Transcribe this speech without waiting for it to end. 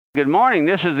Good morning.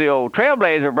 This is the old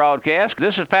Trailblazer broadcast.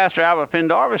 This is Pastor Albert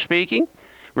Findorfa speaking.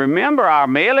 Remember, our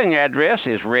mailing address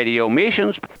is Radio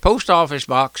Missions, Post Office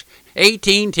Box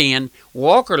 1810,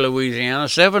 Walker, Louisiana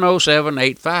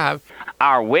 70785.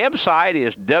 Our website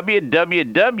is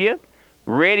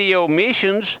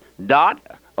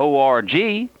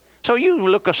www.radiomissions.org. So you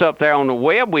look us up there on the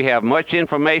web. We have much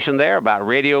information there about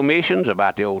Radio Missions,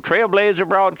 about the old Trailblazer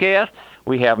broadcast.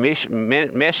 We have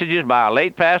messages by our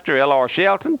late pastor, L.R.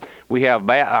 Shelton. We have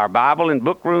our Bible and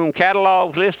book room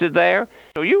catalogs listed there.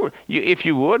 So if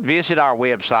you would, visit our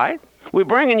website. We're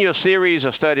bringing you a series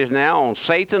of studies now on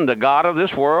Satan, the god of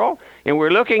this world. And we're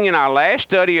looking in our last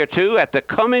study or two at the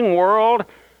coming world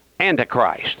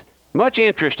Antichrist. Much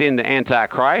interest in the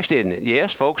Antichrist, isn't it?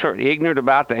 Yes, folks are ignorant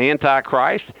about the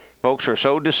Antichrist. Folks are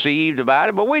so deceived about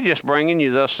it. But we're just bringing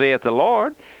you, thus saith the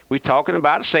Lord. We're talking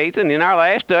about Satan. In our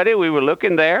last study, we were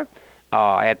looking there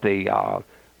at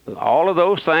all of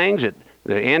those things, that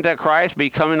the Antichrist be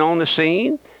coming on the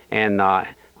scene, and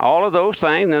all of those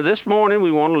things. Now, this morning,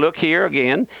 we want to look here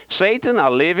again. Satan, a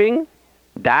living,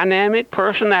 dynamic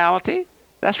personality.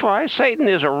 That's right. Satan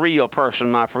is a real person,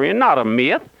 my friend, not a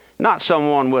myth, not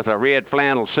someone with a red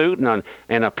flannel suit and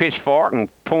a pitchfork and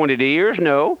pointed ears.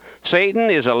 No,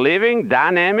 Satan is a living,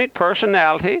 dynamic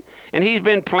personality, and he's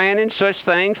been planning such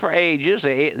things for ages,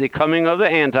 the coming of the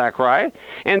Antichrist.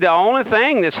 And the only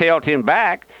thing that's held him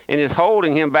back and is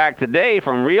holding him back today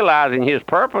from realizing his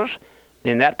purpose,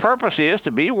 and that purpose is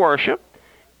to be worshiped,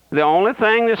 the only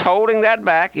thing that's holding that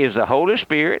back is the Holy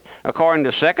Spirit, according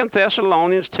to 2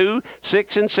 Thessalonians 2,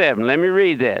 6, and 7. Let me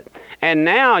read that. And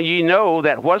now ye know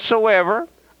that whatsoever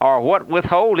or what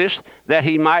withholdest, that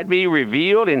he might be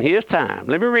revealed in his time.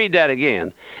 Let me read that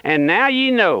again. And now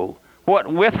ye know what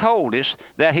withholdest,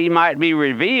 that he might be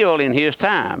revealed in his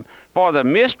time. For the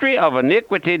mystery of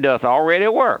iniquity doth already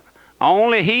work.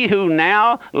 Only he who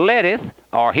now letteth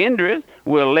or hindereth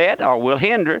will let or will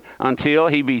hinder until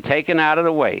he be taken out of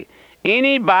the way.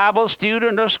 Any Bible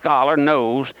student or scholar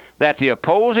knows that the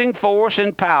opposing force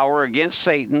and power against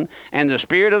Satan and the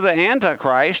spirit of the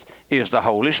Antichrist is the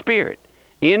Holy Spirit,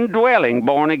 indwelling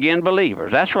born-again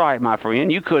believers. That's right, my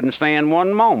friend. You couldn't stand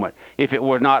one moment if it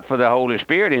were not for the Holy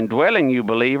Spirit indwelling you,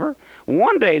 believer.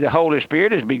 One day the Holy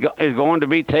Spirit is going to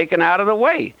be taken out of the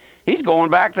way. He's going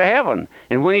back to heaven.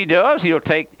 And when he does, he'll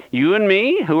take you and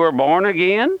me, who are born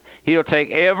again. He'll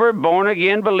take every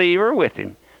born-again believer with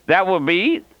him. That will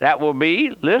be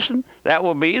when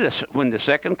the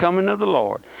second coming of the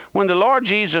Lord. When the Lord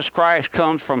Jesus Christ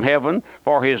comes from heaven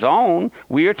for his own,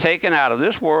 we are taken out of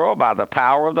this world by the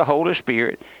power of the Holy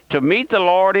Spirit to meet the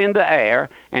Lord in the air,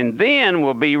 and then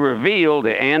will be revealed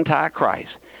the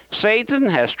Antichrist. Satan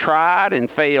has tried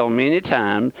and failed many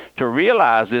times to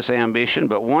realize this ambition,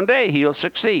 but one day he'll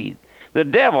succeed. The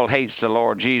devil hates the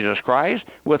Lord Jesus Christ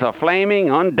with a flaming,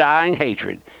 undying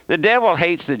hatred. The devil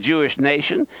hates the Jewish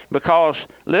nation because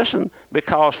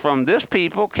from this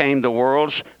people came the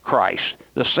world's Christ,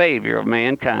 the Savior of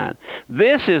mankind.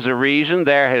 This is the reason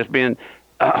there has been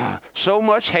so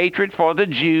much hatred for the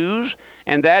Jews,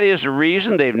 and that is the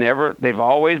reason they've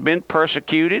always been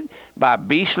persecuted by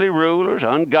beastly rulers,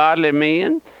 ungodly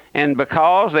men, and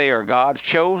because they are God's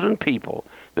chosen people.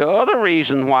 The other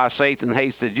reason why Satan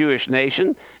hates the Jewish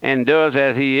nation and does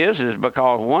as he is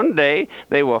because one day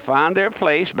they will find their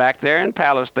place back there in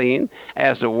Palestine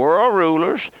as the world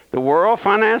rulers, the world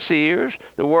financiers,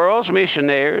 the world's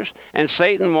missionaries, and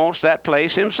Satan wants that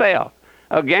place himself.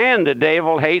 Again, the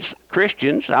devil hates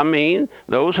Christians,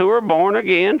 those who are born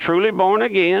again, truly born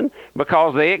again,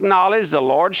 because they acknowledge the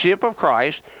lordship of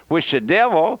Christ, which the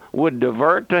devil would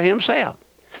divert to himself.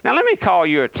 Now, let me call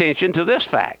your attention to this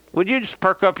fact. Would you just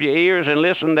perk up your ears and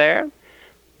listen there?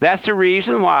 That's the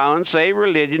reason why unsaved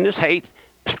religionists hate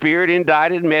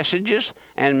Spirit-indicted messages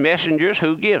and messengers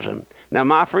who gives them. Now,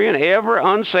 my friend, every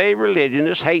unsaved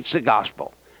religionist hates the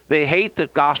gospel. They hate the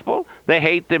gospel. They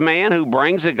hate the man who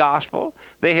brings the gospel.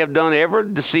 They have done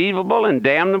every deceivable and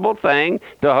damnable thing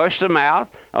to hush the mouth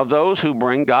of those who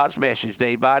bring God's message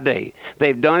day by day.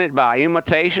 They've done it by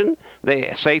imitation.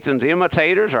 Satan's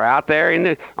imitators are out there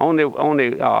on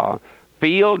the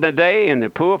field today in the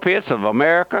pulpits of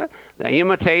America,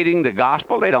 imitating the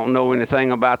gospel. They don't know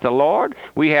anything about the Lord.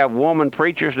 We have women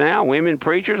preachers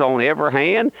on every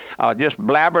hand, just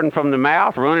blabbering from the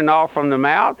mouth, running off from the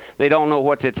mouth. They don't know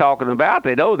what they're talking about.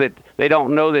 They don't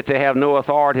know that they have no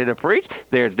authority to preach.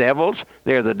 They're devils.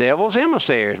 They're the devil's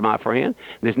emissaries, my friend.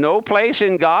 There's no place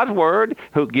in God's word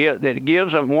that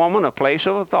gives a woman a place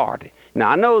of authority.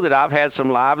 Now, I know that I've had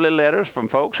some lively letters from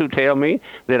folks who tell me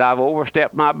that I've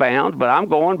overstepped my bounds, but I'm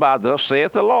going by thus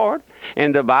saith the Lord.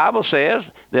 And the Bible says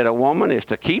that a woman is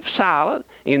to keep silent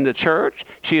in the church.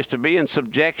 She is to be in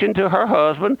subjection to her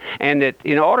husband, and that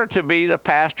in order to be the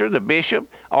pastor, the bishop,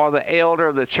 or the elder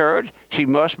of the church, she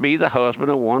must be the husband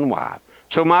of one wife.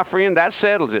 So, my friend, that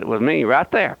settles it with me right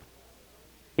there.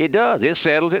 It does. It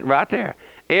settles it right there.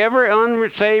 Every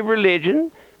unsaved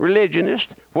religionist,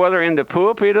 whether in the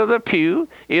pulpit or the pew,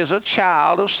 is a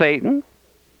child of Satan.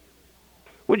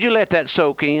 Would you let that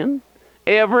soak in?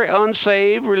 Every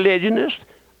unsaved religionist,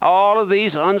 all of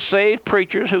these unsaved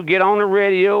preachers who get on the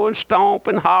radio and stomp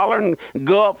and holler and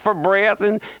go up for breath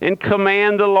and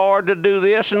command the Lord to do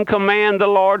this and command the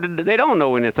Lord to do. They don't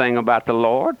know anything about the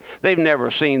Lord. They've never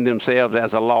seen themselves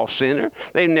as a lost sinner.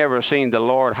 They've never seen the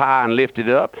Lord high and lifted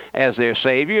up as their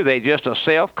Savior. They're just a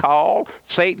self-called,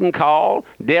 Satan-called,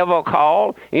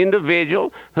 devil-called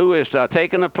individual who has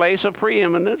taken a place of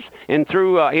preeminence, and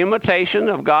through imitation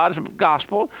of God's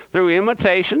gospel, through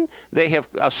imitation, they have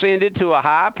ascended to a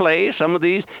high place. Some of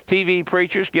these TV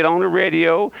preachers get on the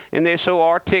radio, and they're so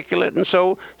articulate and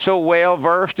so well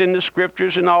versed in the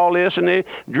scriptures and all this, and they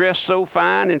dress so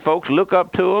fine, and folks look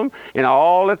up to them, and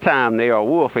all the time they are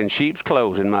wolf in sheep's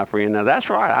clothing, my friend. Now that's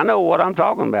right. I know what I'm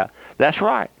talking about. That's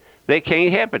right. They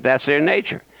can't help it. That's their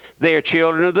nature. They are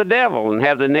children of the devil and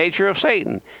have the nature of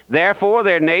Satan. Therefore,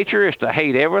 their nature is to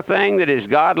hate everything that is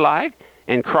God-like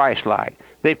and Christ-like.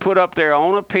 They put up their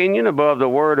own opinion above the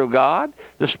Word of God.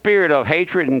 The spirit of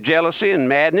hatred and jealousy and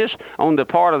madness on the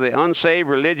part of the unsaved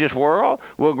religious world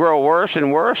will grow worse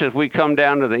and worse as we come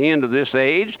down to the end of this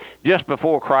age, just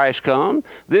before Christ comes.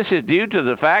 This is due to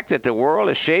the fact that the world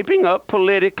is shaping up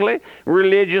politically,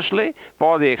 religiously,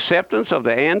 for the acceptance of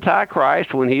the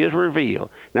Antichrist when he is revealed.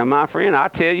 Now, my friend, I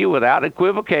tell you without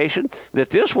equivocation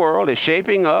that this world is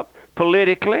shaping up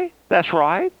politically. That's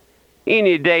right.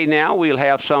 Any day now we'll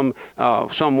have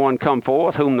someone come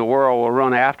forth whom the world will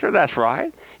run after. That's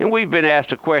right. And we've been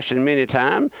asked a question many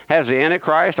times, has the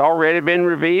Antichrist already been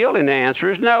revealed? And the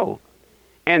answer is no.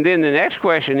 And then the next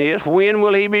question is, when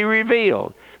will he be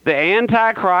revealed? The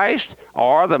Antichrist,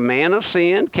 or the man of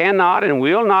sin, cannot and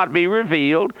will not be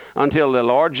revealed until the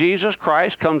Lord Jesus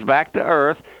Christ comes back to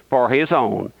earth for his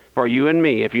own, for you and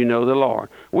me, if you know the Lord.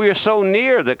 We are so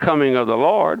near the coming of the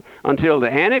Lord until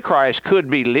the Antichrist could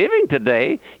be living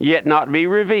today, yet not be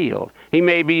revealed. He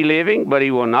may be living, but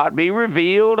he will not be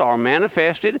revealed or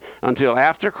manifested until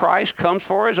after Christ comes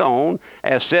for his own,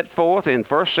 as set forth in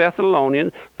 1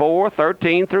 Thessalonians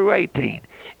 4:13 through 18.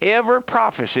 Every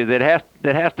prophecy that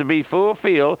has to be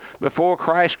fulfilled before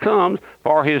Christ comes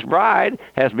for his bride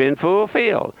has been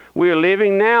fulfilled. We are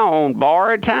living now on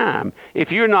borrowed time.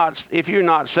 If you're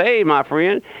not saved, my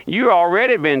friend, you've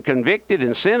already been convicted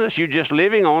and sentenced. You're just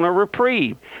living on a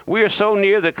reprieve. We are so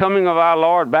near the coming of our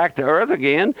Lord back to earth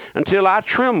again until I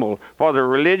tremble for the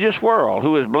religious world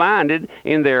who is blinded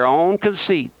in their own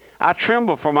conceit. I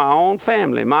tremble for my own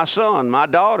family, my son, my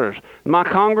daughters, my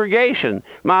congregation,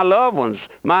 my loved ones,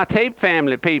 my tape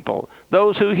family people,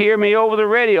 those who hear me over the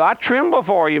radio. I tremble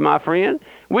for you, my friend.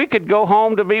 We could go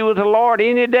home to be with the Lord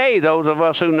any day, those of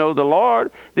us who know the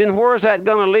Lord. Then where's that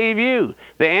going to leave you?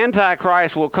 The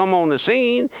Antichrist will come on the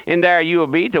scene, and there you will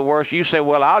be to worse. You say,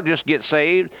 well, I'll just get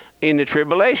saved in the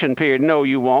tribulation period. No,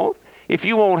 you won't. If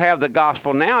you won't have the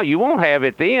gospel now, you won't have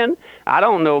it then. I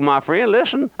don't know, my friend.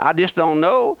 Listen, I just don't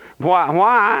know.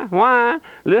 Why?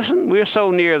 Listen, we're so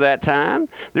near that time.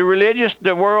 The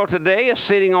world today is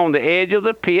sitting on the edge of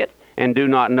the pit and do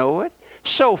not know it.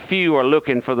 So few are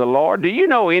looking for the Lord. Do you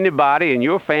know anybody in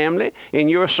your family, in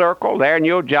your circle, there in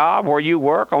your job, where you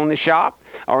work, on the shop,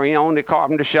 or on the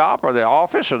carpenter shop, or the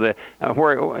office, or the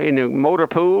where in the motor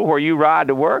pool where you ride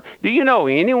to work? Do you know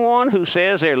anyone who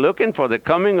says they're looking for the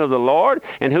coming of the Lord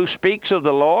and who speaks of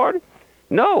the Lord?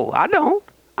 No, I don't.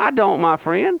 I don't, my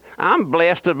friend. I'm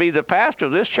blessed to be the pastor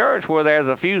of this church where there's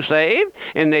a few saved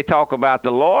and they talk about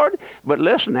the Lord. But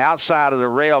listen, outside of the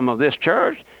realm of this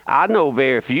church, I know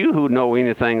very few who know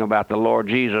anything about the Lord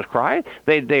Jesus Christ.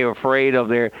 They're afraid of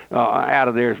their out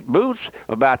of their boots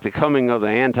about the coming of the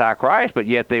Antichrist, but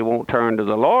yet they won't turn to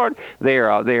the Lord. They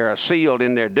are sealed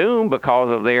in their doom because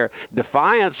of their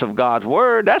defiance of God's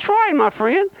word. That's right, my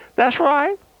friend. That's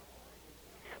right.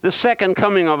 The second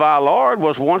coming of our Lord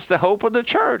was once the hope of the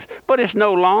church, but it's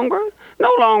no longer.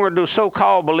 No longer do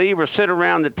so-called believers sit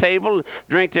around the table,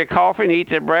 drink their coffee, and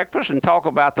eat their breakfast, and talk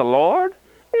about the Lord.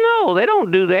 No, they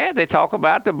don't do that. They talk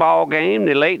about the ball game,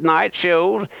 the late night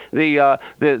shows, the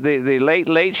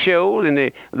late shows,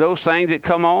 and those things that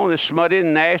come on, the smutty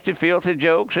and nasty, filthy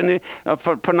jokes, and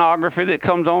the pornography that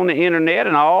comes on the internet,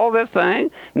 and all that thing.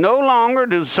 No longer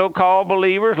do so-called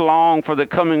believers long for the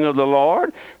coming of the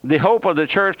Lord. The hope of the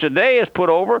church today is put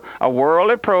over a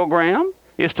worldly program.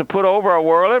 is to put over a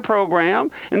worldly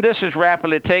program, and this is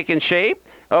rapidly taking shape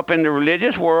up in the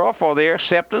religious world for their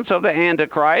acceptance of the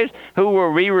Antichrist, who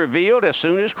will be revealed as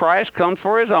soon as Christ comes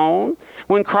for his own.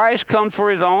 When Christ comes for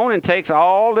his own and takes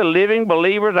all the living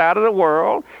believers out of the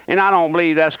world, and I don't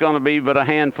believe that's going to be but a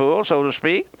handful, so to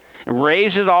speak, and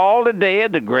raises all the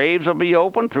dead, the graves will be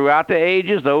opened throughout the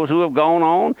ages, those who have gone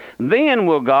on. Then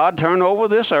will God turn over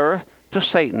this earth to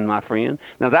Satan, my friend.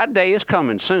 Now that day is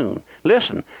coming soon.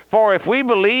 Listen, for if we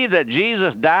believe that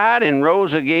Jesus died and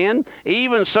rose again,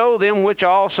 even so them which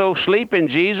also sleep in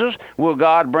Jesus will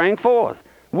God bring forth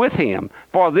with him.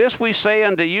 For this we say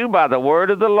unto you by the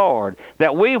word of the Lord,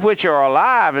 that we which are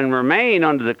alive and remain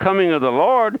unto the coming of the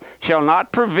Lord shall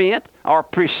not prevent or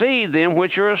precede them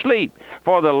which are asleep.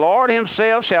 For the Lord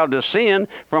himself shall descend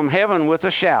from heaven with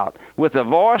a shout, with the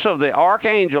voice of the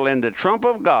archangel and the trump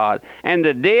of God, and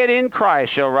the dead in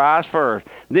Christ shall rise first.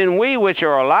 Then we which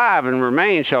are alive and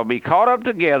remain shall be caught up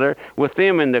together with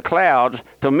them in the clouds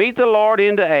to meet the Lord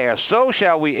in the air. So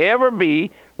shall we ever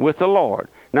be with the Lord.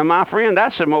 Now, my friend,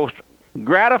 that's the most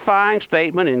gratifying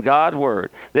statement in God's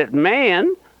Word, that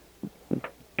man,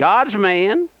 God's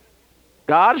messenger,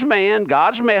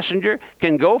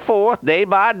 can go forth day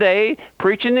by day,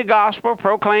 preaching the gospel,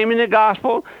 proclaiming the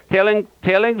gospel, telling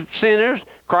sinners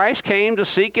Christ came to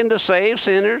seek and to save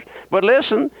sinners. But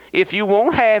listen, if you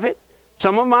won't have it,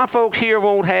 some of my folks here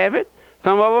won't have it.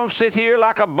 Some of them sit here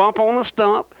like a bump on a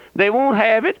stump. They won't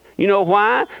have it. You know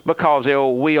why? Because the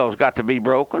old wheel's got to be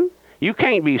broken. You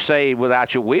can't be saved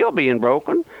without your will being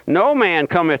broken. No man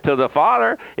cometh to the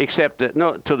Father to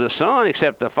the Son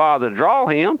except the Father draw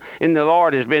him. And the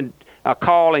Lord has been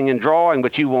calling and drawing,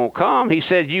 but you won't come. He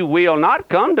said, you will not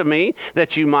come to me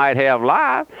that you might have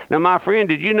life. Now, my friend,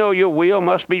 did you know your will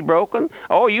must be broken?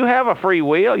 Oh, you have a free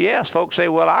will. Yes, folks say,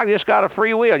 well, I just got a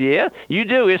free will. Yeah, you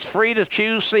do. It's free to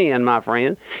choose sin, my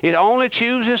friend. It only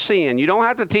chooses sin. You don't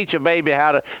have to teach a baby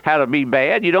how to be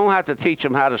bad. You don't have to teach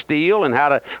them how to steal and how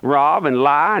to rob and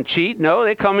lie and cheat. No,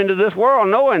 they come into this world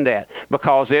knowing that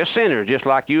because they're sinners just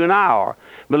like you and I are.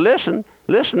 But listen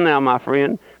now, my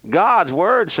friend. God's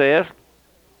Word says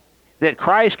that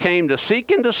Christ came to seek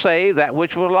and to save that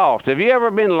which was lost. Have you ever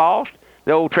been lost?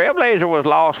 The old Trailblazer was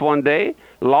lost one day.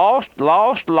 Lost,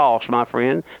 my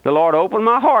friend. The Lord opened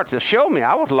my heart to show me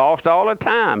I was lost all the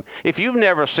time. If you've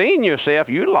never seen yourself,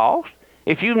 you're lost.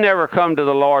 If you've never come to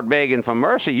the Lord begging for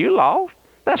mercy, you're lost.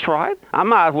 That's right. I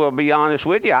might as well be honest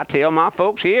with you. I tell my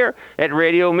folks here at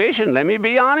Radio Mission, let me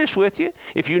be honest with you.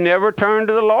 If you never turn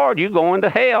to the Lord, you're going to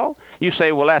hell. You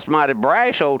say, well, that's mighty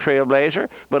brash, old Trailblazer.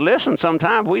 But listen,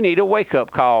 sometimes we need a wake-up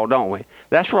call, don't we?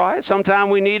 That's right.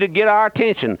 Sometimes we need to get our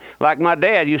attention. Like my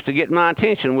dad used to get my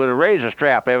attention with a razor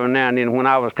strap every now and then when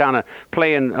I was kind of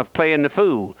playing the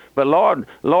fool. But the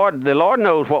Lord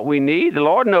knows what we need. The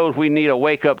Lord knows we need a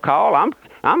wake-up call.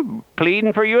 I'm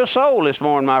pleading for your soul this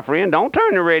morning, my friend. Don't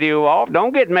turn the radio off.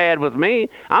 Don't get mad with me.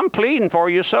 I'm pleading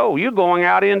for your soul. You're going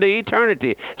out into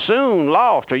eternity. Soon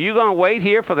lost. Are you going to wait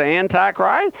here for the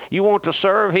Antichrist? You want to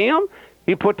serve him?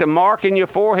 He put the mark in your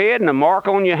forehead and the mark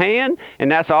on your hand,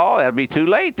 and that's all. That'll be too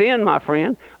late then, my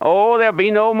friend. Oh, there'll be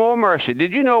no more mercy.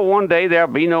 Did you know one day there'll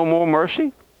be no more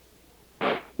mercy?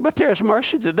 But there's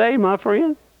mercy today, my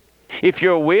friend. If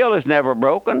your will is never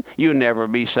broken, you'll never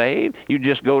be saved. You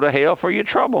just go to hell for your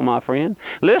trouble, my friend.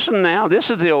 Listen now, this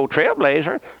is the old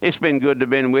Trailblazer. It's been good to have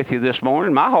been with you this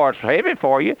morning. My heart's heavy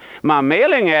for you. My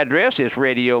mailing address is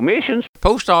Radio Missions.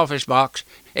 Post Office Box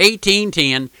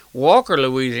 1810, Walker,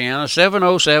 Louisiana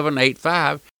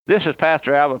 70785. This is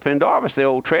Pastor Albert Pendarvis, the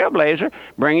old Trailblazer,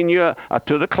 bringing you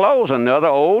to the close another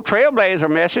old Trailblazer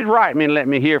message. Write me and let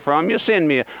me hear from you. Send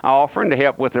me an offering to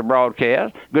help with the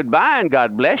broadcast. Goodbye and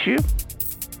God bless you.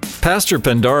 Pastor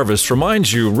Pendarvis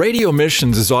reminds you Radio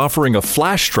Missions is offering a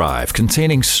flash drive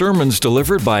containing sermons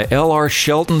delivered by L.R.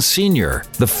 Shelton Sr.,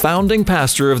 the founding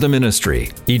pastor of the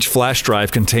ministry. Each flash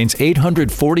drive contains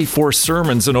 844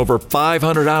 sermons and over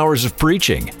 500 hours of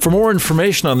preaching. For more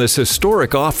information on this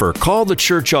historic offer, call the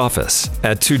church office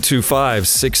at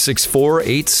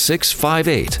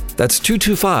 225-664-8658. That's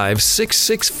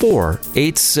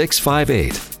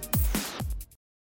 225-664-8658.